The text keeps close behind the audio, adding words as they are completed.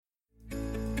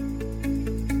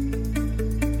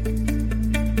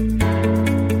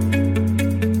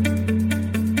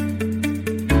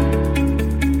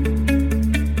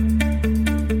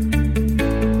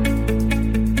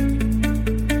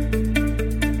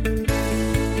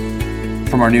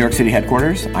From our New York City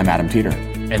headquarters, I'm Adam Teeter.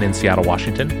 And in Seattle,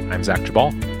 Washington, I'm Zach Jabal.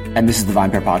 And this is the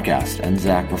VinePair Podcast. And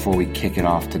Zach, before we kick it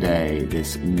off today,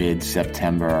 this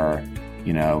mid-September,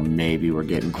 maybe we're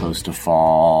getting close to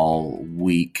fall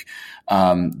week.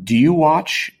 Do you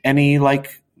watch any,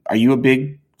 are you a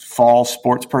big fall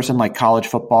sports person, like college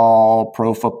football,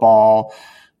 pro football?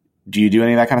 Do you do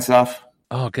any of that kind of stuff?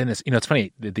 Oh, goodness. It's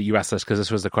funny that you asked this because this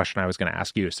was the question I was going to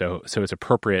ask you. So it's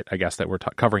appropriate, I guess, that we're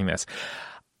covering this.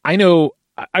 I know,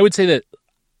 I would say that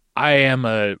I'm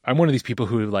one of these people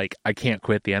who, I can't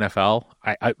quit the NFL.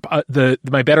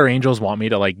 My better angels want me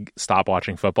to, stop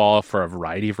watching football for a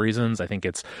variety of reasons. I think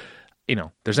it's,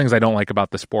 there's things I don't like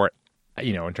about the sport,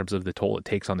 in terms of the toll it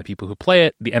takes on the people who play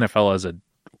it. The NFL as an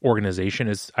organization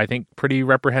is, I think, pretty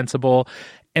reprehensible.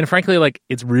 And frankly,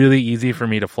 it's really easy for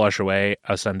me to flush away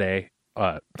a Sunday,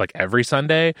 every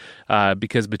Sunday,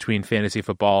 because between fantasy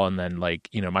football and then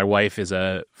my wife is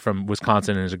from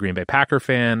Wisconsin and is a Green Bay Packer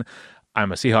fan.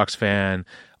 I'm a Seahawks fan.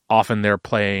 Often they're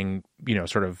playing,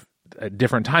 sort of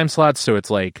different time slots. So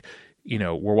it's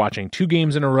we're watching 2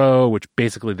 games in a row, which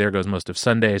basically there goes most of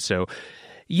Sunday. So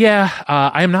yeah,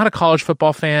 I am not a college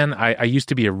football fan. I used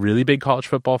to be a really big college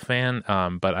football fan,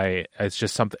 but it's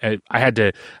just something I had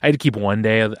to keep one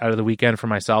day out of the weekend for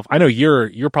myself. I know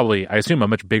you're probably, I assume, a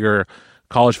much bigger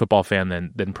college football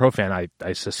fan than pro fan.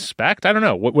 I suspect. I don't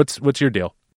know. What's your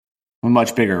deal? I'm a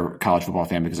much bigger college football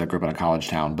fan because I grew up in a college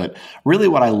town. But really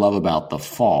what I love about the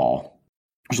fall,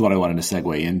 which is what I wanted to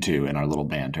segue into in our little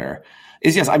banter,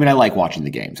 is yes, I like watching the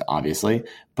games, obviously,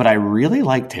 but I really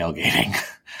like tailgating.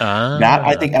 That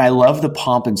I think, and I love the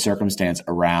pomp and circumstance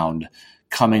around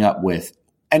coming up with,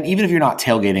 and even if you're not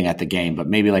tailgating at the game, but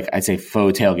maybe I'd say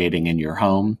faux tailgating in your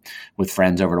home with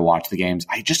friends over to watch the games.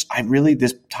 I really,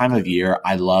 this time of year,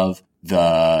 I love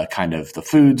the kind of the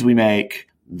foods we make,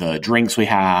 the drinks we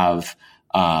have.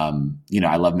 I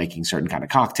love making certain kind of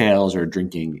cocktails or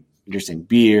drinking interesting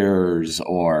beers,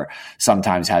 or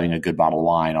sometimes having a good bottle of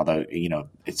wine. Although,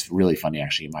 it's really funny,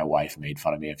 actually. My wife made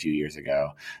fun of me a few years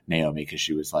ago, Naomi, because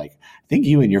she was like, I think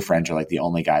you and your friends are the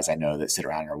only guys I know that sit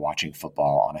around and are watching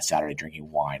football on a Saturday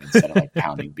drinking wine instead of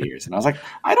pounding beers. And I was like,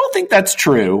 I don't think that's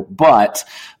true, but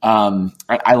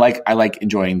I like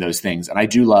enjoying those things. And I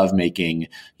do love making,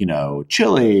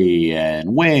 chili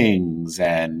and wings.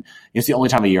 And it's the only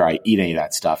time of year I eat any of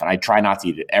that stuff. And I try not to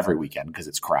eat it every weekend because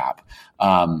it's crap.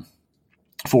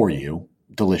 For you,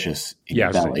 delicious in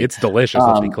your belly. It's delicious.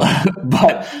 Let's be clear.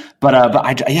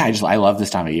 I love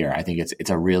this time of year. I think it's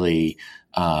a really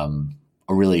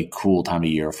cool time of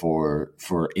year for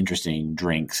interesting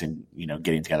drinks and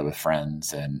getting together with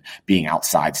friends and being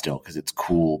outside still because it's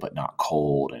cool but not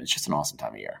cold, and it's just an awesome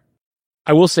time of year.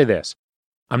 I will say this.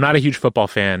 I'm not a huge football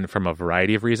fan from a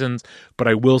variety of reasons, but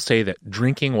I will say that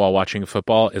drinking while watching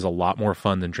football is a lot more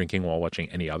fun than drinking while watching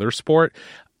any other sport.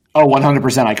 Oh,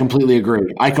 100%. I completely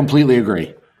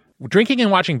agree. Drinking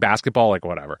and watching basketball,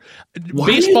 whatever. Why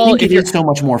Baseball, do you think it is so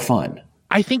much more fun?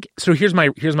 I think so. Here's my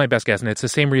best guess, and it's the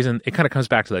same reason. It kind of comes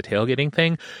back to the tailgating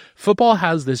thing. Football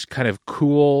has this kind of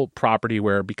cool property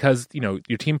where, because your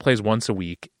team plays once a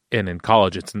week, and in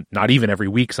college it's not even every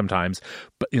week sometimes,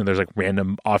 but there's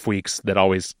random off weeks that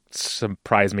always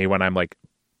surprise me when I'm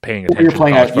paying attention.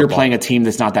 You're playing a team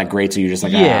that's not that great, so you're just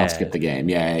I'll skip the game.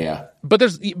 Yeah. But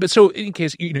so in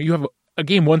case you have a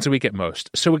game once a week at most.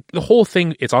 So the whole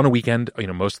thing, it's on a weekend,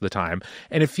 most of the time,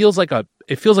 and it feels like a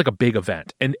big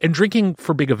event. And drinking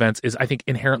for big events is, I think,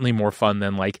 inherently more fun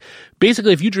than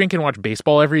basically if you drink and watch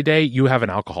baseball every day, you have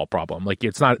an alcohol problem.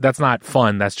 That's not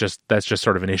fun. That's just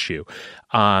sort of an issue.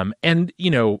 And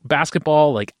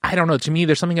basketball, I don't know, to me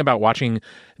there's something about watching,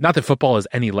 not that football is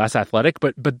any less athletic,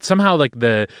 but somehow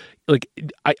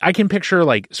I can picture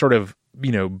sort of,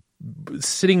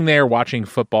 sitting there watching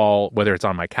football, whether it's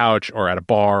on my couch or at a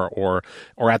bar or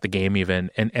at the game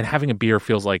even, and having a beer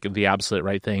feels like the absolute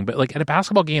right thing. But at a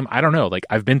basketball game, I don't know,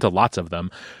 I've been to lots of them.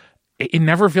 It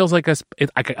never feels like I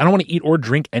don't want to eat or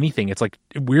drink anything. It's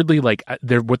weirdly I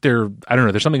don't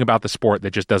know, there's something about the sport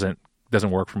that just doesn't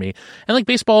work for me. And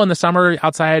baseball in the summer,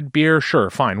 outside, beer,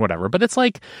 sure, fine, whatever. But it's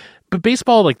but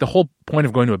baseball, the whole point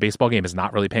of going to a baseball game is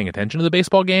not really paying attention to the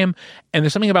baseball game. And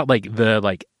there's something about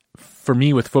for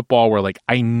me with football where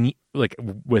I need,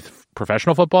 with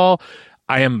professional football,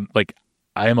 I am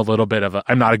a little bit of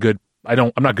I'm not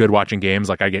good watching games.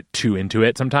 I get too into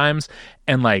it sometimes.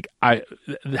 And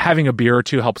having a beer or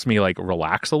two helps me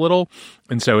relax a little.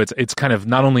 And so it's kind of,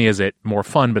 not only is it more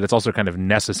fun, but it's also kind of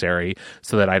necessary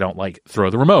so that I don't throw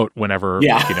the remote whenever,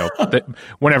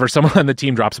 whenever someone on the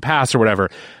team drops a pass or whatever.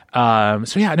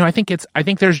 So yeah, no, I think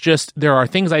there are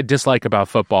things I dislike about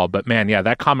football, but man, yeah,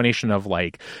 that combination of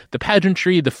like the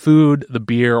pageantry, the food, the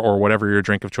beer, or whatever your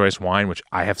drink of choice, wine, which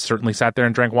I have certainly sat there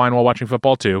and drank wine while watching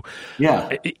football too.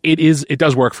 Yeah, it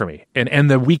does work for me, and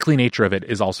the weekly nature of it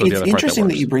is also the other part. It's interesting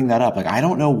that you bring that up. Like, I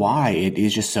don't know why it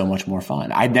is just so much more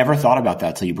fun. I'd never thought about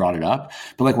that till you brought it up.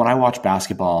 But like when I watch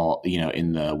basketball,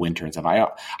 in the winter and stuff, I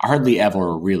hardly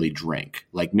ever really drink.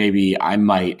 Like maybe I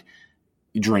might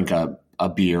drink a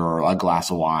beer or a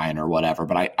glass of wine or whatever,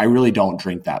 but I really don't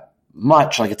drink that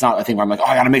much. Like, it's not a thing where I'm like, oh,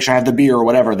 I got to make sure I have the beer or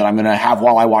whatever that I'm going to have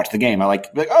while I watch the game. I like,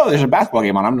 oh, there's a basketball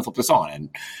game on, I'm going to flip this on, and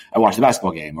I watch the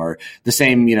basketball game. Or the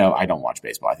same, I don't watch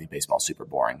baseball. I think baseball's super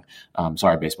boring.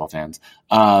 Sorry, baseball fans.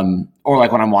 Or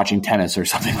like when I'm watching tennis or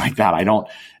something like that, I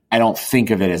don't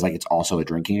think of it as like it's also a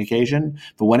drinking occasion.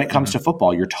 But when it comes to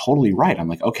football, you're totally right. I'm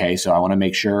like, okay, so I want to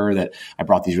make sure that I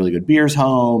brought these really good beers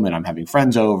home and I'm having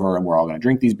friends over and we're all going to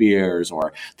drink these beers,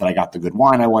 or that I got the good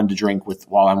wine I wanted to drink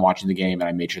while I'm watching the game, and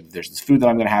I made sure that there's this food that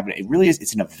I'm going to have. And it really is,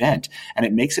 it's an event, and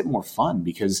it makes it more fun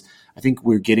because I think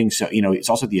we're getting it's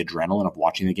also the adrenaline of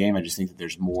watching the game. I just think that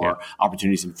there's more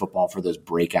opportunities in football for those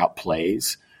breakout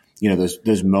plays.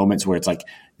 Those moments where it's like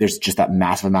there's just that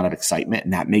massive amount of excitement,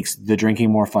 and that makes the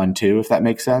drinking more fun too, if that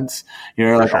makes sense.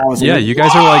 Like, all of a sudden, you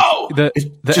guys are like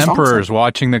the emperors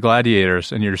watching the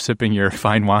gladiators, and you're sipping your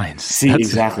fine wines. See,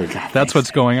 exactly. God, that's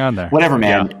what's going on there. Whatever,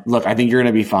 man. Yeah. Look, I think you're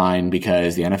going to be fine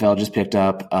because the NFL just picked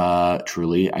up,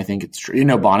 Truly, I think it's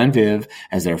true, Bon and Viv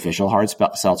as their official hard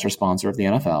seltzer sponsor of the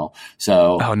NFL.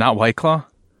 So, not White Claw?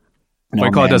 No,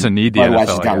 White Claw doesn't need the NFL.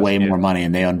 Budweiser's got way more money,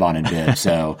 and they own Bon and Viv.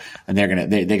 So, and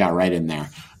they got right in there.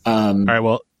 All right.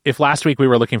 Well, if last week we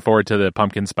were looking forward to the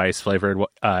pumpkin spice flavored,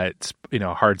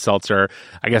 hard seltzer,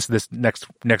 I guess this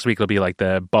next week will be like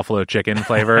the buffalo chicken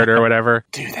flavored or whatever.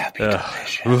 Dude, that'd be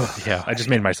delicious. Yeah, I just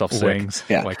made myself sick. Wings.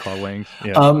 Yeah. White Claw wings.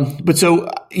 Yeah. But so,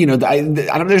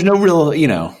 there's no real,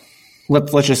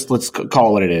 let's call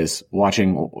it what it is.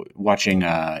 Watching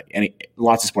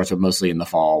lots of sports, but mostly in the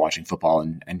fall, watching football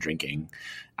and drinking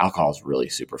alcohol is really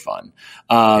super fun.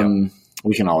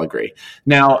 We can all agree.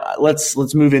 Now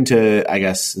let's move into, I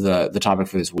guess, the topic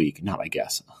for this week. Not I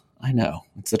guess. I know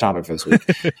it's the topic for this week,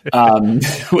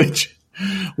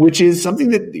 which is something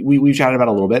that we've chatted about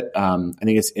a little bit. I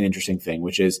think it's an interesting thing,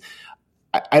 which is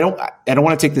I don't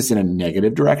want to take this in a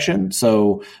negative direction.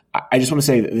 So I just want to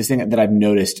say that this thing that I've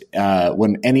noticed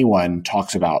when anyone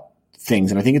talks about things,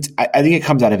 and I think it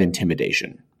comes out of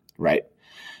intimidation, right?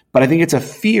 But I think it's a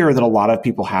fear that a lot of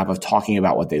people have of talking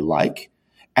about what they like,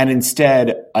 and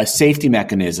instead a safety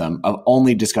mechanism of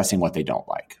only discussing what they don't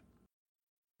like.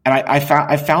 And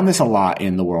I found this a lot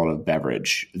in the world of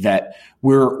beverage, that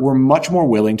we're much more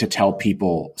willing to tell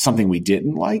people something we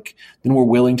didn't like than we're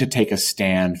willing to take a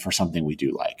stand for something we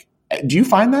do like. Do you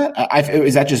find that?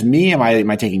 Is that just me? Am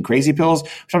I taking crazy pills? I'm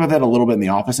talking about that a little bit in the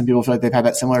office, and people feel like they've had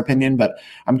that similar opinion. But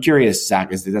I'm curious,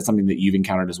 Zach, is that something that you've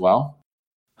encountered as well?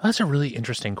 That's a really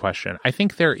interesting question. I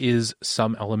think there is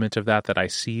some element of that I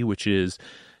see, which is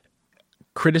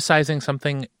criticizing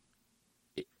something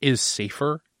is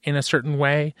safer in a certain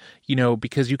way,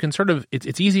 because you can sort of,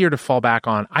 it's easier to fall back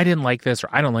on, I didn't like this, or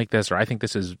I don't like this, or I think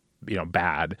this is,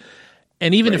 bad.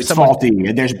 And even if someone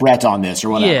faulty, there's Brett on this or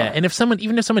whatever. Yeah. And if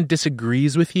someone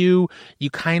disagrees with you, you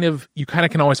kind of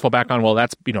can always fall back on, well,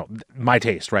 that's, my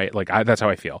taste, right? Like that's how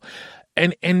I feel.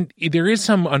 And there is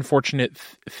some unfortunate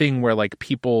thing where like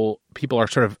people are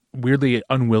sort of weirdly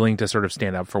unwilling to sort of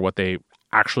stand up for what they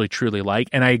actually truly like.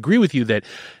 And I agree with you that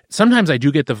sometimes I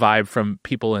do get the vibe from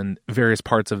people in various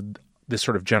parts of this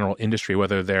sort of general industry,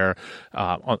 whether they're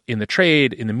in the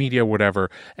trade, in the media,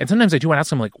 whatever. And sometimes I do want to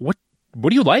ask them, like, what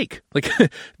do you like? Like,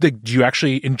 do you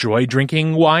actually enjoy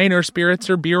drinking wine or spirits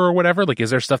or beer or whatever? Like, is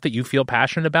there stuff that you feel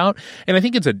passionate about? And I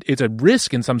think it's a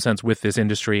risk in some sense with this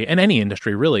industry, and any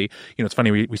industry really. It's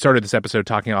funny, we started this episode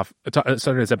off talking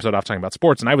about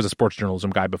sports, and I was a sports journalism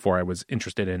guy before I was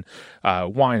interested in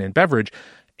wine and beverage.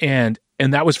 And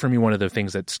that was, for me, one of the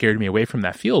things that scared me away from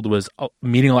that field was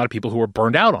meeting a lot of people who were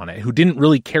burned out on it, who didn't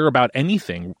really care about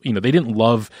anything. They didn't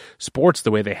love sports the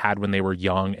way they had when they were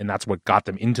young, and that's what got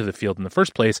them into the field in the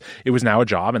first place. It was now a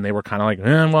job, and they were kind of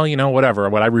like, whatever.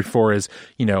 What I root for is,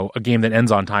 a game that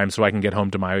ends on time so I can get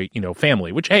home to my,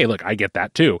 family, which, hey, look, I get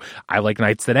that too. I like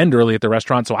nights that end early at the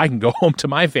restaurant so I can go home to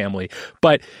my family.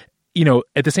 But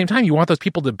at the same time, you want those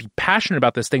people to be passionate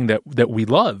about this thing that we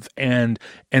love. And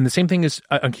the same thing is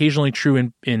occasionally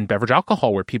true in beverage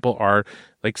alcohol, where people are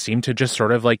like, seem to just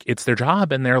sort of like, it's their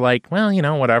job. And they're like, well,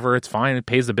 whatever, it's fine. It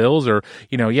pays the bills, or,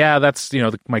 yeah, that's,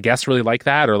 my guests really like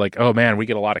that. Or like, oh man, we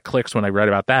get a lot of clicks when I read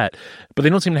about that. But they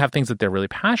don't seem to have things that they're really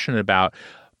passionate about.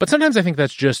 But sometimes I think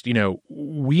that's just,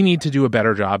 we need to do a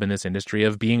better job in this industry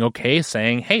of being okay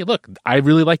saying, hey, look, I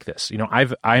really like this.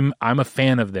 I'm a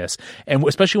fan of this. And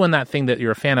especially when that thing that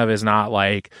you're a fan of is not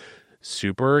like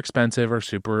super expensive or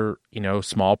super,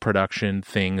 small production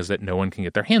things that no one can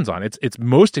get their hands on. It's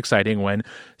most exciting when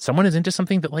someone is into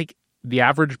something that like the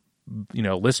average,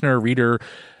 listener, reader,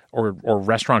 or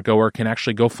restaurant goer can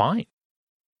actually go find.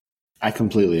 I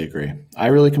completely agree. I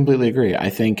really completely agree. I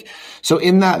think so.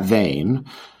 In that vein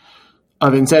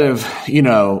of instead of,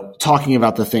 talking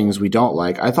about the things we don't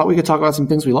like, I thought we could talk about some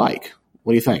things we like.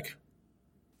 What do you think?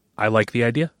 I like the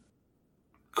idea.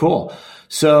 Cool.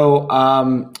 So,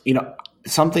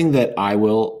 something that I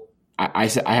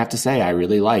have to say I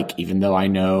really like, even though I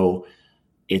know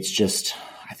it's just,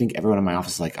 I think everyone in my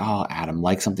office is like, oh, Adam,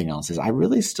 like something else, is I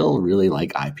really still really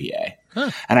like IPA. Huh.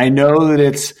 And I know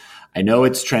it's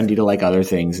trendy to like other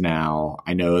things now.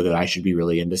 I know that I should be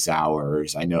really into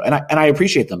sours. I know, and I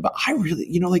appreciate them, but I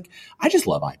really, I just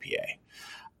love IPA.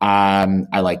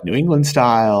 I like New England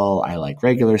style. I like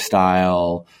regular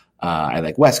style. I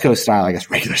like West Coast style, I guess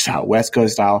regular style, West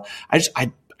Coast style.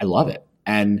 I love it.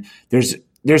 And there's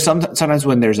sometimes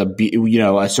when there's a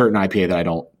certain IPA that I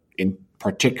don't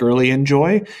particularly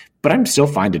enjoy, but I'm still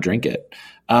fine to drink it.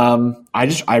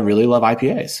 I really love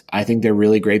IPAs. I think they're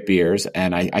really great beers,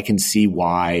 and I can see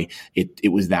why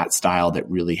it was that style that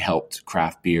really helped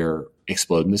craft beer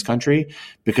explode in this country,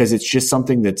 because it's just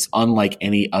something that's unlike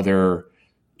any other,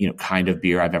 kind of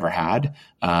beer I've ever had.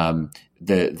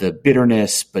 The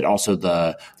bitterness, but also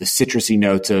the citrusy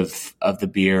notes of the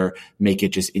beer make it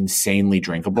just insanely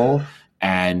drinkable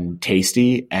and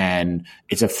tasty. And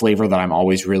it's a flavor that I'm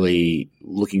always really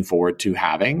looking forward to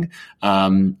having,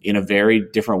 in a very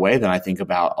different way than I think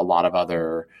about a lot of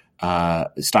other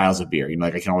styles of beer.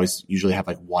 I can always usually have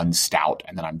like one stout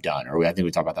and then I'm done. Or I think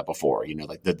we talked about that before,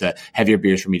 like the heavier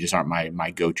beers for me just aren't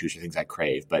my go-tos or things I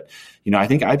crave. But, I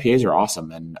think IPAs are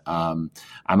awesome. And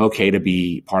I'm okay to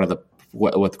be part of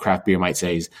what the craft beer might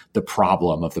say is the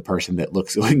problem of the person that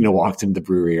looks, walks into the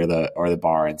brewery or the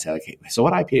bar and say like, hey, so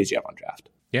what IPAs do you have on draft?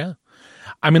 Yeah.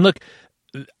 I mean, look,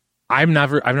 I've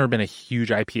never been a huge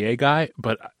IPA guy,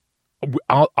 but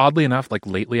oddly enough, like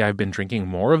lately I've been drinking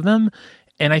more of them.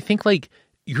 And I think like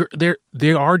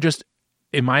they are just,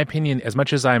 in my opinion, as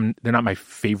much as they're not my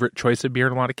favorite choice of beer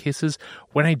in a lot of cases,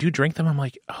 when I do drink them, I'm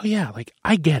like, oh yeah, like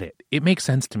I get it. It makes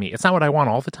sense to me. It's not what I want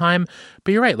all the time,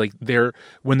 but you're right. Like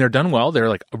when they're done well, they're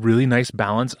like a really nice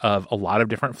balance of a lot of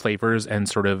different flavors and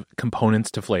sort of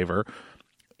components to flavor.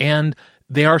 And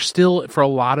they are still, for a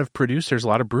lot of producers, a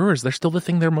lot of brewers, they're still the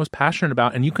thing they're most passionate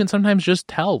about. And you can sometimes just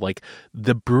tell, like,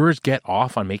 the brewers get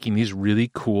off on making these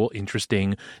really cool,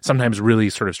 interesting, sometimes really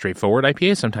sort of straightforward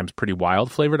IPAs, sometimes pretty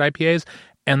wild flavored IPAs.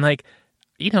 And like,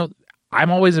 I'm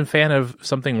always a fan of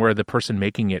something where the person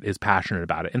making it is passionate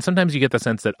about it. And sometimes you get the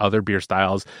sense that other beer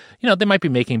styles, they might be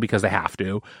making because they have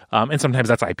to. And sometimes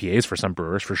that's IPAs for some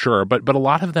brewers, for sure. But a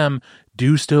lot of them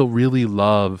do still really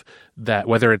love that,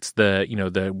 whether it's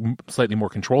the slightly more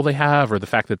control they have, or the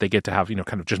fact that they get to have,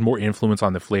 kind of just more influence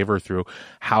on the flavor through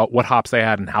what hops they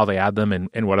add and how they add them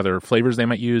and what other flavors they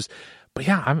might use. But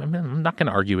yeah, I'm not going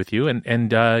to argue with you. And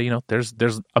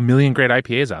there's a million great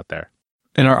IPAs out there.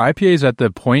 And are IPAs at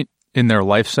the point in their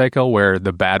life cycle where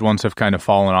the bad ones have kind of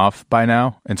fallen off by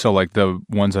now, and so like the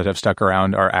ones that have stuck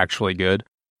around are actually good?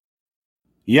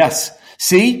 Yes.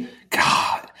 See?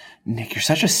 God, Nick, you're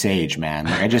such a sage, man.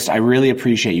 Like I really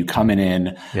appreciate you coming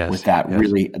in with that. Yes.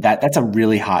 Really, that's a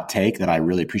really hot take that I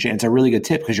really appreciate. It's a really good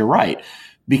tip, because you're right.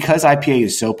 Because IPA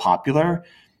is so popular,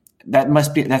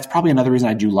 that's probably another reason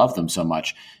I do love them so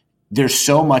much. There's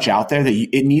so much out there that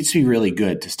it needs to be really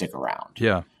good to stick around.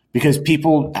 Yeah. Because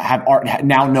people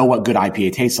now know what good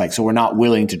IPA tastes like, so we're not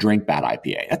willing to drink bad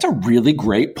IPA. That's a really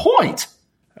great point.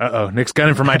 Uh-oh, Nick's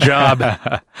gunning for my job.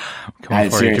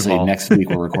 Seriously, next week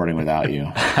we're recording without you.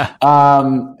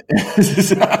 Well,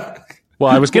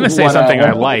 I was going to say something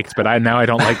I liked, but now I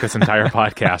don't like this entire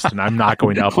podcast, and I'm not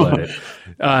going to upload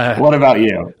it. What about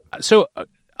you? So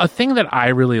a thing that I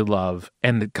really love,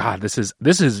 and God, this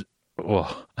is.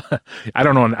 Well, I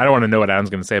don't know. I don't want to know what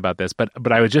Adam's going to say about this, but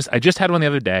I just had one the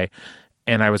other day,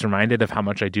 and I was reminded of how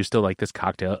much I do still like this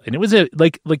cocktail. And it was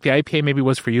like the IPA maybe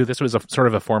was for you. This was a sort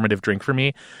of a formative drink for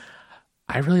me.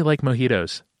 I really like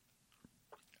mojitos.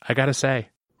 I gotta say,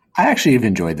 I actually have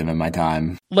enjoyed them in my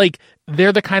time. Like,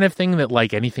 they're the kind of thing that,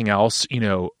 like anything else,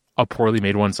 a poorly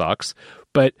made one sucks.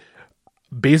 But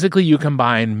basically, you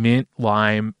combine mint,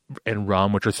 lime, and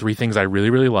rum, which are three things I really,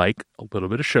 really like. A little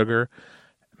bit of sugar,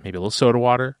 maybe a little soda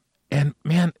water. And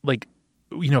man, like,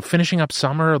 finishing up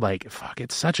summer, like, fuck,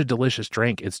 it's such a delicious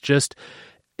drink. It's just,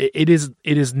 it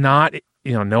is not,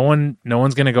 no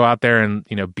one's going to go out there and,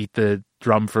 beat the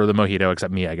drum for the mojito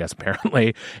except me, I guess,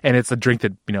 apparently. And it's a drink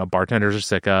that, bartenders are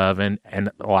sick of and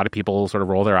a lot of people sort of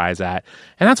roll their eyes at,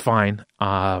 and that's fine.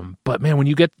 But man, when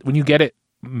you get it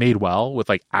made well with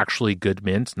like actually good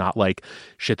mint, not like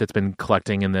shit that's been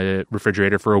collecting in the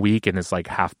refrigerator for a week and it's like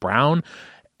half brown,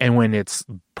 and when it's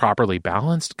properly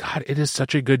balanced, God, it is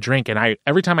such a good drink. And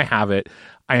every time I have it,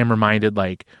 I am reminded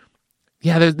like,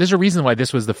 yeah, there's a reason why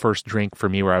this was the first drink for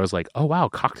me where I was like, oh, wow,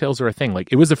 cocktails are a thing.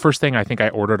 Like, it was the first thing I think I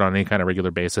ordered on any kind of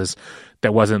regular basis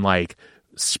that wasn't like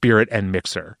Spirit and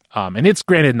Mixer. And it's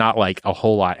granted not like a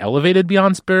whole lot elevated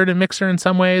beyond Spirit and Mixer in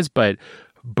some ways, but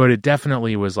it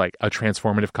definitely was like a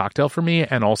transformative cocktail for me,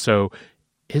 and also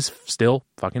is still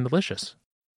fucking delicious.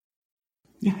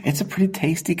 Yeah, it's a pretty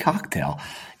tasty cocktail.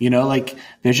 Like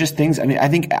there's just things. I mean, I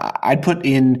think I'd put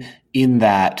in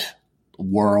that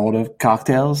world of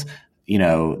cocktails,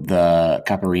 the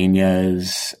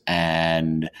caipirinhas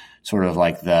and sort of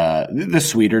like the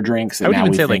sweeter drinks that now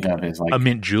we think of as like a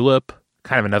mint julep,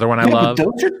 kind of another one I love. But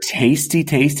those are tasty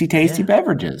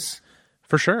beverages.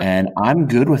 For sure. And I'm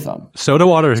good with them. Soda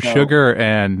water, sugar,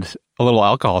 and a little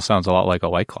alcohol sounds a lot like a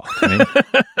White Claw.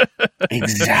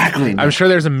 Exactly. I'm sure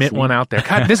there's a mint one out there.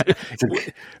 God,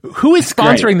 who is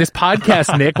sponsoring this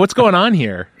podcast, Nick? What's going on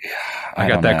here? I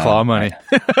got that claw money.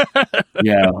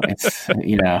 It's,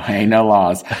 ain't no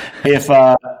laws. If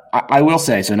I will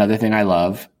say, so another thing I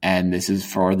love, and this is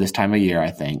for this time of year,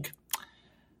 I think,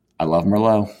 I love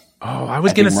Merlot. Oh, I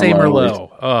was going to say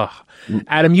Merlot.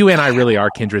 Adam, you and I really are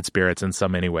kindred spirits in so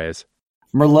many ways.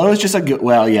 Merlot is just a good,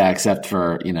 except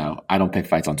for, I don't pick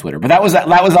fights on Twitter, but that was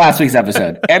last week's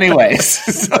episode. Anyways,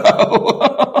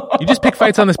 so. You just pick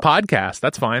fights on this podcast.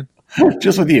 That's fine.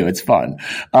 Just with you. It's fun.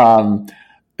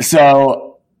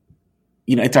 So,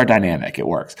 it's our dynamic. It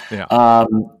works. Yeah.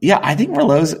 I think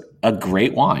Merlot's a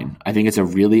great wine. I think it's a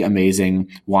really amazing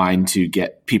wine to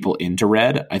get people into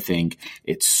red. I think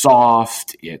it's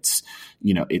soft. It's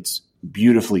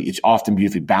often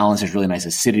beautifully balanced. There's really nice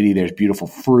acidity. There's beautiful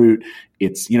fruit.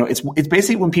 It's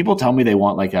basically when people tell me they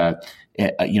want like a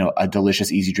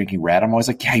delicious, easy drinking red, I'm always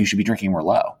like, yeah, you should be drinking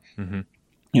Merlot. Mm-hmm.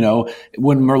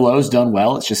 When Merlot's done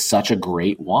well, it's just such a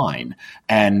great wine.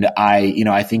 And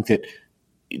I think that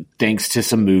thanks to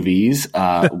some movies,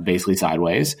 basically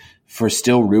Sideways, for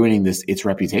still ruining its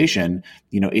reputation,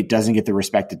 it doesn't get the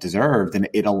respect it deserved. And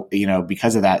it'll,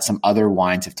 because of that, some other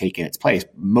wines have taken its place,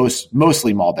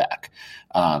 mostly Malbec,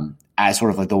 as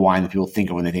sort of like the wine that people think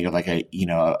of when they think of like a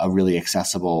really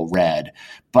accessible red.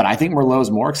 But I think Merlot is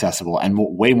more accessible and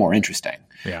way more interesting.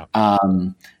 Yeah.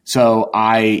 So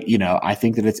I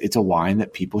think that it's a wine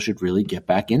that people should really get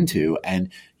back into, and,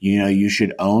 you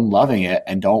should own loving it,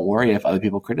 and don't worry if other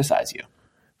people criticize you.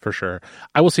 For sure.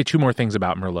 I will say two more things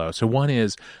about Merlot. So one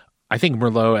is, I think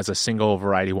Merlot as a single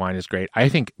variety wine is great. I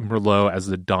think Merlot as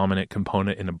the dominant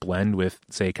component in a blend with,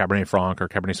 say, Cabernet Franc or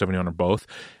Cabernet Sauvignon or both,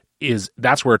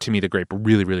 that's where, to me, the grape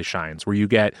really, really shines, where you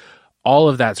get all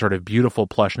of that sort of beautiful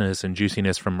plushness and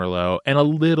juiciness from Merlot and a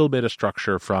little bit of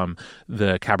structure from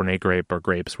the Cabernet grape or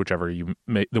grapes, whichever the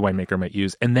winemaker might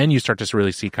use. And then you start to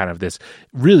really see kind of this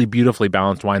really beautifully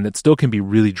balanced wine that still can be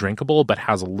really drinkable, but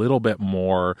has a little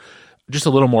more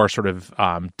sort of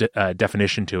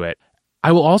definition to it.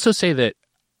 I will also say that,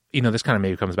 this kind of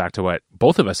maybe comes back to what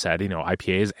both of us said,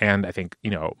 IPAs, and I think,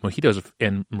 mojitos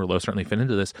and Merlot certainly fit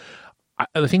into this.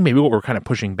 I think maybe what we're kind of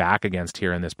pushing back against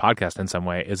here in this podcast in some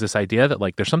way is this idea that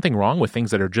like there's something wrong with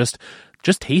things that are just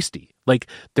tasty. Like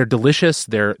they're delicious,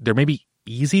 they're maybe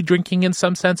easy drinking in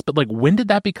some sense, but like when did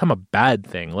that become a bad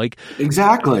thing? Like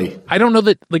exactly. I don't know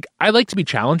that, like, I like to be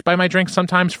challenged by my drinks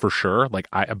sometimes, for sure. Like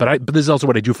but this is also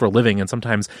what I do for a living, and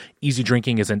sometimes easy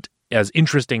drinking isn't as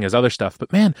interesting as other stuff.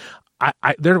 But man,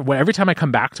 every time I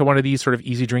come back to one of these sort of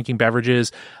easy drinking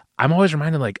beverages, I'm always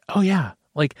reminded like, oh yeah,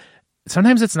 like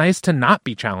sometimes it's nice to not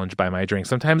be challenged by my drink.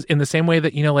 Sometimes in the same way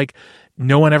that, like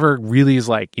no one ever really is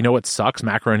like, what sucks?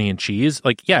 Macaroni and cheese.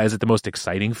 Like, yeah, is it the most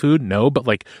exciting food? No, but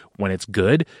like when it's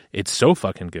good, it's so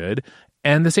fucking good.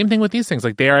 And the same thing with these things.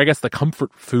 Like they are, I guess, the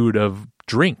comfort food of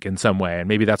drink in some way. And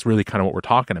maybe that's really kind of what we're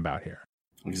talking about here.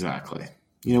 Exactly.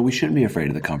 We shouldn't be afraid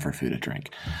of the comfort food of drink.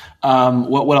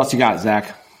 What else you got,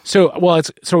 Zach? So,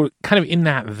 it's kind of in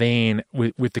that vein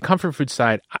with the comfort food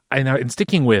side. I know, and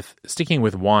sticking with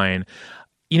wine,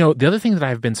 the other thing that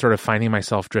I've been sort of finding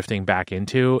myself drifting back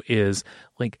into is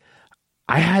like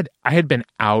I had been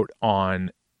out on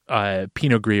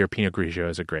Pinot Gris or Pinot Grigio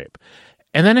as a grape,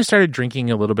 and then I started drinking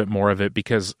a little bit more of it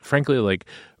because, frankly, like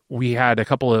we had a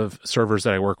couple of servers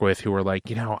that I work with who were like,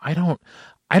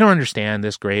 I don't understand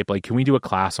this grape. Like, can we do a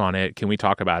class on it? Can we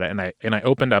talk about it? And I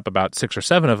opened up about 6 or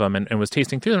 7 of them and was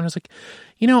tasting through them. And I was like,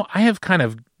 I have kind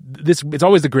of this. It's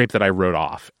always the grape that I wrote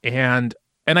off, and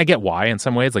I get why in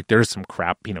some ways. Like, there's some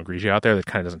crap Pinot Grigio out there that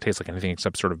kind of doesn't taste like anything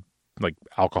except sort of like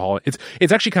alcohol.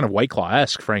 It's actually kind of White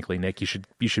Claw-esque, frankly, Nick. You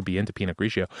should be into Pinot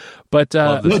Grigio. But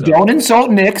don't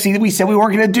insult Nick. See, we said we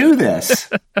weren't going to do this.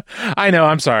 I know.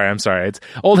 I'm sorry. It's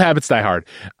old habits die hard.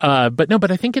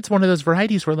 But I think it's one of those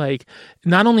varieties where, like,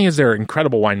 not only is there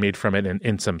incredible wine made from it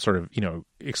in some sort of,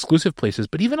 exclusive places,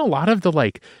 but even a lot of the,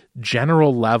 like,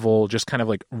 general level, just kind of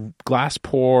like glass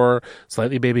pour,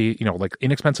 slightly maybe, like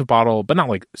inexpensive bottle, but not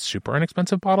like super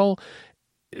inexpensive bottle.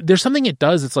 There's something it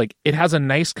does. It's like, it has a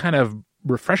nice kind of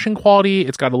refreshing quality.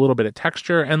 It's got a little bit of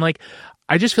texture. And, like,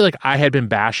 I just feel like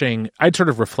I'd sort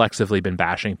of reflexively been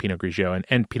bashing Pinot Grigio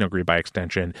and Pinot Gris by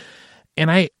extension. And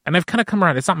I've kind of come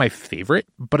around. It's not my favorite,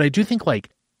 but I do think, like,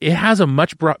 it has a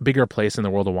much bigger place in the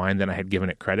world of wine than I had given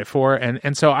it credit for.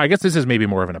 And so I guess this is maybe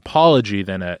more of an apology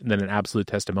than an absolute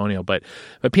testimonial, but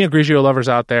Pinot Grigio lovers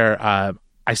out there,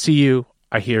 I see you,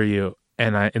 I hear you.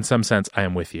 And in some sense, I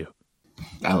am with you.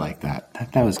 I like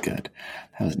that. That was good.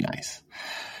 That was nice.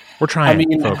 We're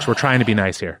trying, folks. We're trying to be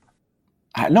nice here.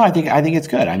 No, I think it's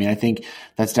good. I mean, I think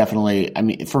that's definitely. I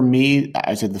mean, for me,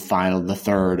 I said the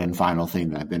third and final thing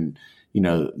that I've been,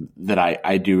 that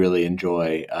I do really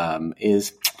enjoy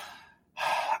is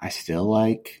I still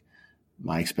like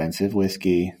my expensive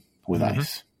whiskey with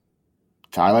ice.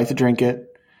 That's how I like to drink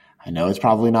it. I know it's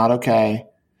probably not okay.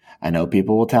 I know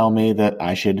people will tell me that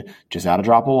I should just add a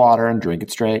drop of water and drink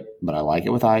it straight, but I like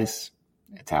it with ice.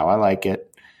 It's how I like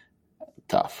it.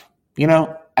 Tough,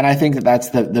 and I think that's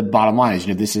the bottom line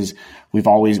is, we've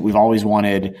always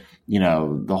wanted,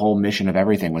 the whole mission of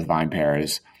everything with VinePair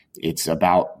is it's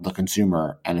about the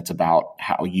consumer and it's about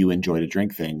how you enjoy to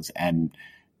drink things. And,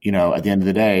 at the end of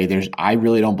the day, I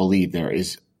really don't believe there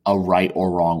is a right or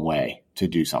wrong way to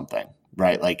do something,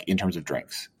 right? Like in terms of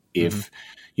drinks, if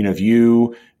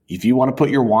you want to put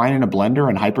your wine in a blender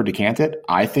and hyper decant it,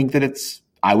 I think that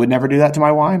I would never do that to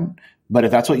my wine. But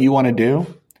if that's what you want to do,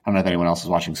 I don't know if anyone else is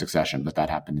watching Succession, but that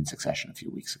happened in Succession a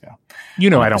few weeks ago.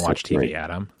 I don't watch TV,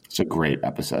 Adam. It's a great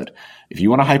episode. If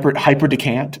you want to hyper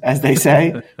decant, as they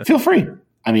say, feel free.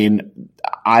 I mean,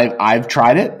 I've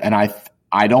tried it and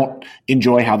I don't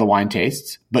enjoy how the wine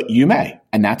tastes, but you may,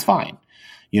 and that's fine.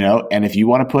 And if you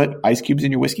want to put ice cubes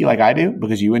in your whiskey like I do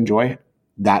because you enjoy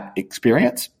that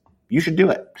experience, you should do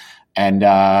it. And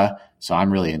so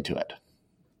I'm really into it.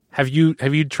 Have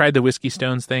you tried the Whiskey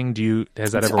Stones thing?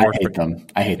 Has that ever worked?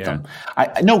 I hate them.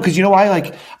 No, because you know why?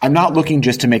 Like, I'm not looking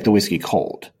just to make the whiskey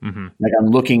cold. Mm-hmm. Like, I'm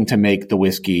looking to make the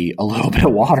whiskey a little bit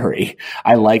watery.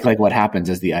 I like what happens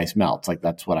as the ice melts. Like,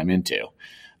 that's what I'm into.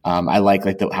 I like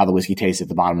how the whiskey tastes at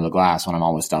the bottom of the glass when I'm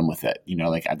almost done with it.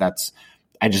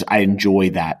 I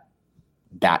enjoy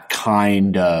that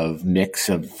kind of mix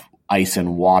of ice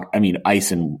and water. I mean,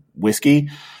 ice and whiskey.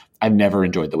 I've never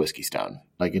enjoyed the Whiskey Stone.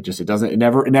 Like, it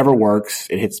never works.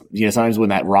 It hits, sometimes when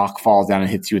that rock falls down and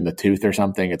hits you in the tooth or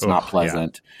something, it's not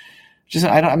pleasant.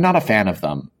 Yeah. I'm not a fan of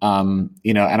them. And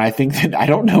I think that I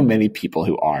don't know many people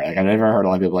who are. Like, I've never heard a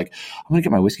lot of people like, I'm going to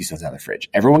get my Whiskey Stones out of the fridge.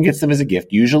 Everyone gets them as a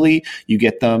gift. Usually you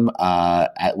get them,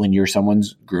 when you're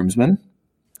someone's groomsman.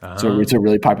 So it's a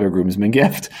really popular groomsman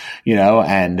gift,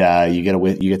 and you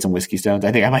get some Whiskey Stones.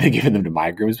 I think I might have given them to my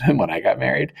groomsman when I got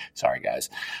married. Sorry, guys.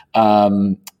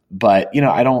 But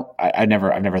I've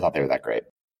never thought they were that great.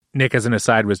 Nick, as an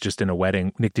aside, was just in a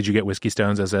wedding. Nick, did you get Whiskey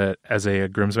Stones as a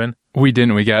groomsman? We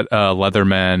didn't. We got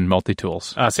Leatherman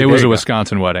multi-tools. It was a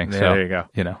Wisconsin wedding. Yeah, so, there you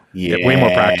go. Yeah, way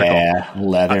more practical.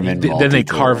 Leatherman multi-tools. Then they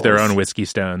carved their own Whiskey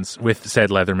Stones with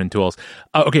said Leatherman tools.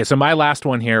 Okay, so my last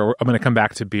one here, I'm going to come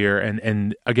back to beer.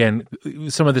 And again,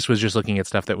 some of this was just looking at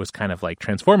stuff that was kind of like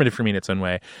transformative for me in its own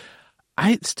way.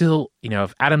 I still,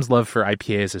 if Adam's love for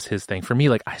IPAs is his thing, for me,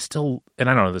 like, and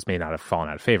I don't know, this may not have fallen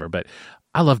out of favor, but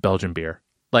I love Belgian beer.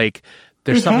 Like,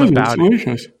 there's something about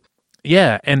it.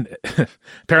 Yeah, and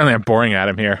apparently I'm boring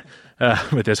Adam here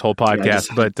with this whole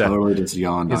podcast, but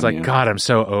he's like, God, I'm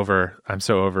so over.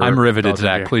 I'm riveted,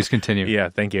 Zach. Beer. Please continue. Yeah,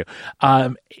 thank you.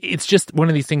 It's just one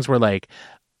of these things where, like,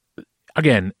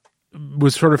 again,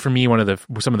 was sort of for me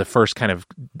some of the first kind of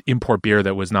import beer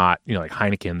that was not like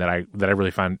Heineken that I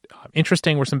really found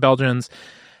interesting were some Belgians,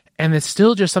 and it's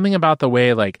still just something about the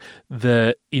way, like,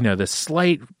 the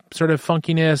slight sort of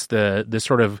funkiness, the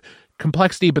sort of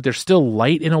complexity, but they're still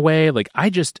light in a way. Like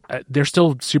they're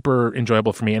still super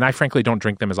enjoyable for me. And I frankly don't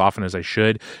drink them as often as I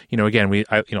should. Again,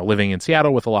 living in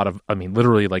Seattle with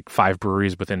literally like 5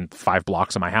 breweries within 5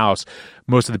 blocks of my house.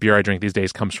 Most of the beer I drink these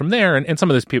days comes from there. And some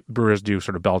of those brewers do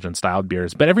sort of Belgian styled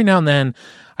beers. But every now and then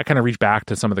I kind of reach back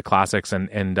to some of the classics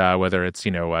and whether it's,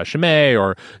 Chimay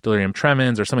or Delirium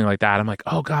Tremens or something like that. I'm like,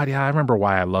 oh God, yeah, I remember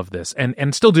why I love this.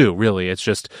 And still do, really. It's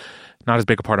just not as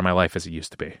big a part of my life as it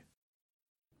used to be.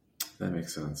 That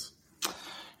makes sense.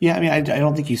 Yeah, I mean, I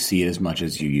don't think you see it as much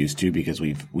as you used to because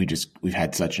we've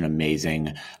had such an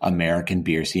amazing American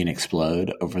beer scene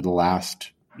explode over the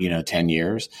last 10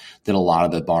 years that a lot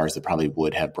of the bars that probably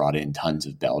would have brought in tons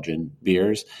of Belgian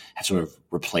beers have sort of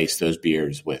replaced those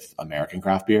beers with American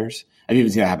craft beers. I've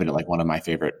even seen that happen at like one of my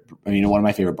favorite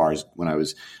bars when I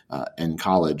was in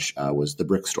college was the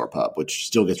Brick Store Pub, which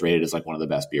still gets rated as like one of the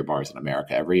best beer bars in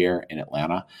America every year in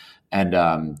Atlanta.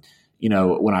 And,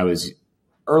 when I was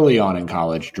early on in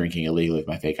college drinking illegally with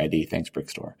my fake ID, thanks Brick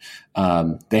Store,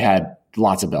 they had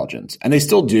lots of Belgians and they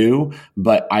still do.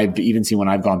 But I've even seen when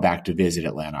I've gone back to visit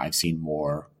Atlanta, I've seen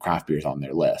more craft beers on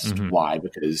their list. Mm-hmm. Why?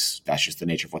 Because that's just the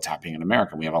nature of what's happening in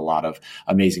America. We have a lot of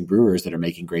amazing brewers that are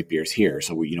making great beers here.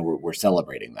 So we're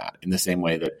celebrating that in the same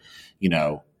way that,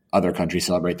 other countries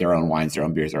celebrate their own wines, their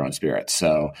own beers, their own spirits.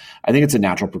 So I think it's a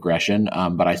natural progression.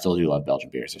 But I still do love Belgian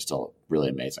beers. They're still really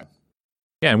amazing.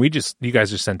 Yeah, and you guys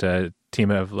just sent a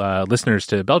team of listeners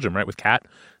to Belgium, right, with Kat?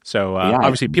 So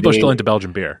obviously people are still into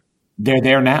Belgian beer. They're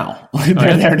there now.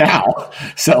 There now.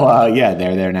 So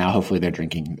they're there now. Hopefully they're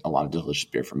drinking a lot of delicious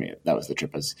beer from me. That was the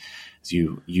trip, as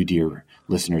you dear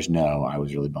listeners know, I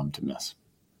was really bummed to miss.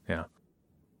 Yeah.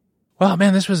 Well,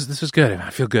 man, this was good.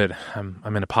 I feel good.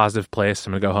 I'm in a positive place.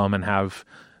 I'm gonna go home and have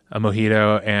a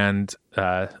mojito and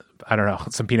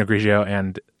some Pinot Grigio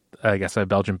and I guess a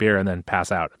Belgian beer, and then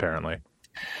pass out. Apparently.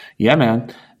 Yeah,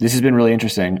 man. This has been really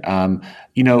interesting.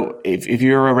 If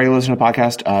you're a regular listener to the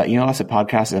podcast, email us at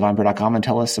podcast@vinepair.com and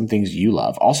tell us some things you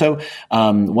love. Also,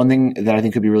 one thing that I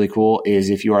think could be really cool is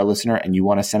if you are a listener and you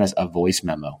want to send us a voice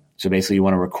memo. So basically you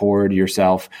want to record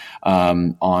yourself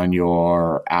on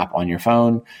your app on your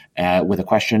phone with a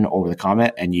question or with a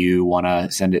comment, and you want to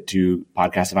send it to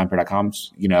podcast@vinepair.com.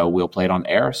 We'll play it on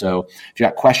air. So if you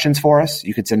got questions for us,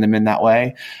 you could send them in that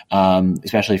way,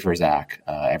 especially for Zach.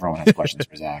 Everyone has questions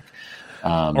for Zach.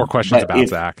 Or questions about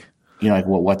Zach.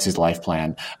 What's his life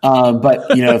plan? But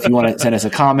if you want to send us a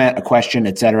comment, a question,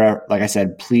 etc., like I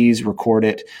said, please record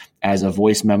it as a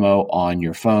voice memo on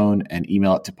your phone and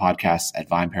email it to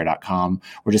podcasts@vinepair.com,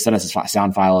 or just send us a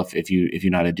sound file if you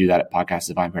know how to do that at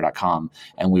podcasts@vinepair.com,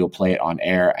 and we will play it on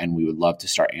air. And we would love to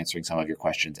start answering some of your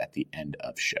questions at the end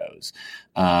of shows,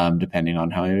 depending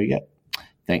on how many we get.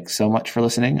 Thanks so much for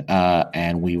listening,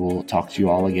 and we will talk to you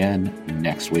all again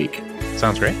next week.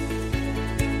 Sounds great.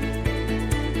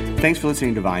 Thanks for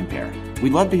listening to VinePair.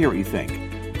 We'd love to hear what you think.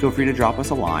 Feel free to drop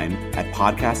us a line at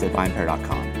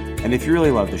podcast@vinepair.com. And if you really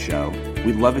love the show,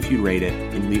 we'd love if you'd rate it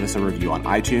and leave us a review on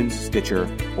iTunes, Stitcher,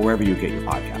 or wherever you get your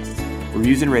podcasts.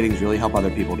 Reviews and ratings really help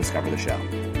other people discover the show.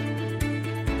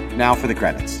 Now for the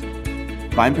credits.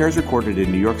 VinePair is recorded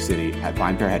in New York City at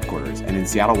VinePair headquarters and in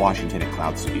Seattle, Washington at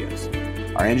Cloud Studios.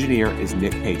 Our engineer is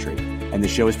Nick Patry, and the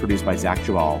show is produced by Zach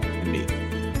Joel and me.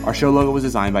 Our show logo was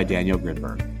designed by Daniel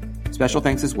Gridberg. Special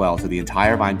thanks as well to the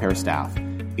entire VinePair staff,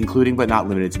 including but not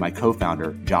limited to my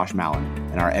co-founder, Josh Mallon,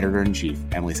 and our editor-in-chief,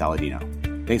 Emily Saladino.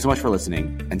 Thanks so much for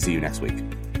listening, and see you next week.